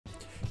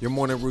Your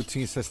morning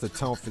routine sets the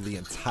tone for the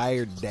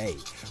entire day.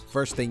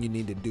 First thing you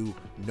need to do,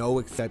 no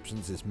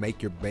exceptions, is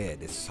make your bed.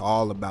 It's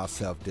all about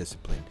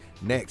self-discipline.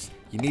 Next,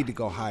 you need to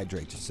go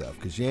hydrate yourself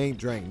because you ain't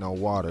drank no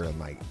water in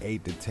like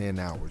 8 to 10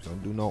 hours.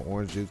 Don't do no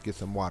orange juice, get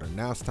some water.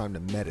 Now it's time to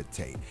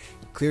meditate.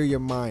 Clear your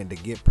mind to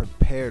get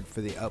prepared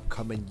for the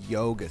upcoming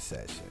yoga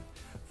session.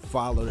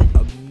 Followed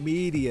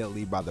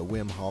immediately by the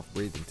Wim Hof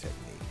breathing technique.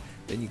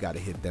 Then you got to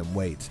hit them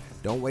weights.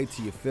 Don't wait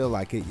till you feel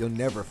like it. You'll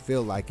never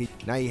feel like it.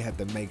 Now you have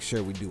to make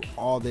sure we do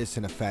all this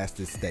in a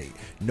fasted state.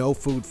 No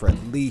food for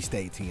at least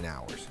 18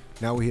 hours.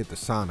 Now we hit the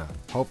sauna.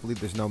 Hopefully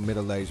there's no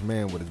middle-aged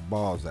man with his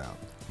balls out.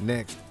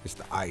 Next, it's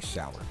the ice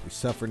shower. We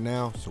suffer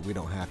now so we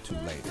don't have to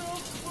later.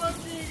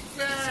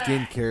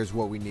 Skincare is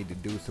what we need to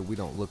do so we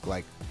don't look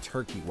like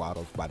turkey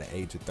waddles by the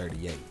age of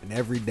 38. And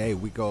every day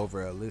we go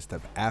over a list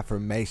of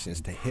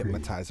affirmations to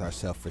hypnotize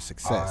ourselves for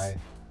success.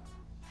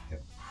 I am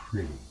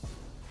pretty.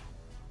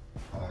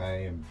 I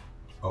am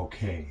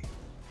okay.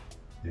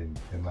 In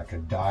like a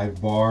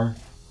dive bar,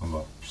 I'm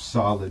a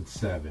solid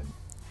 7.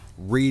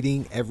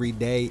 Reading every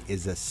day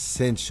is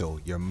essential.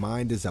 Your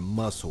mind is a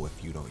muscle.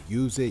 If you don't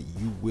use it,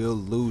 you will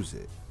lose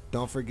it.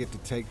 Don't forget to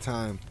take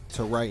time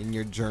to write in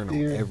your journal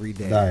every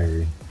day.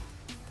 Diary.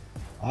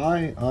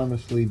 I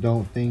honestly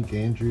don't think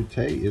Andrew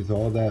Tate is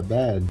all that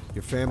bad.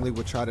 Your family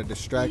will try to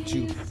distract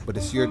you, but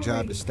it's your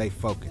job to stay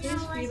focused.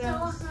 I'm so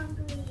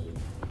hungry.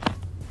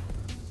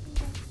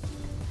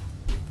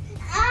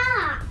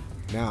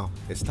 Now,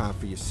 it's time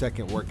for your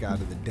second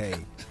workout of the day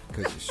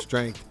because your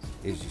strength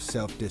is your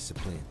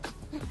self-discipline.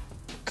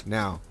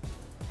 Now,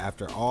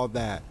 after all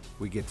that,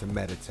 we get to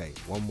meditate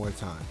one more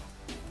time.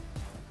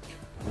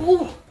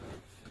 Whew.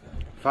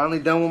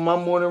 Finally done with my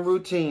morning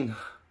routine.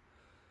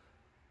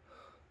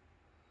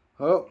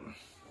 Oh,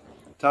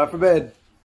 time for bed.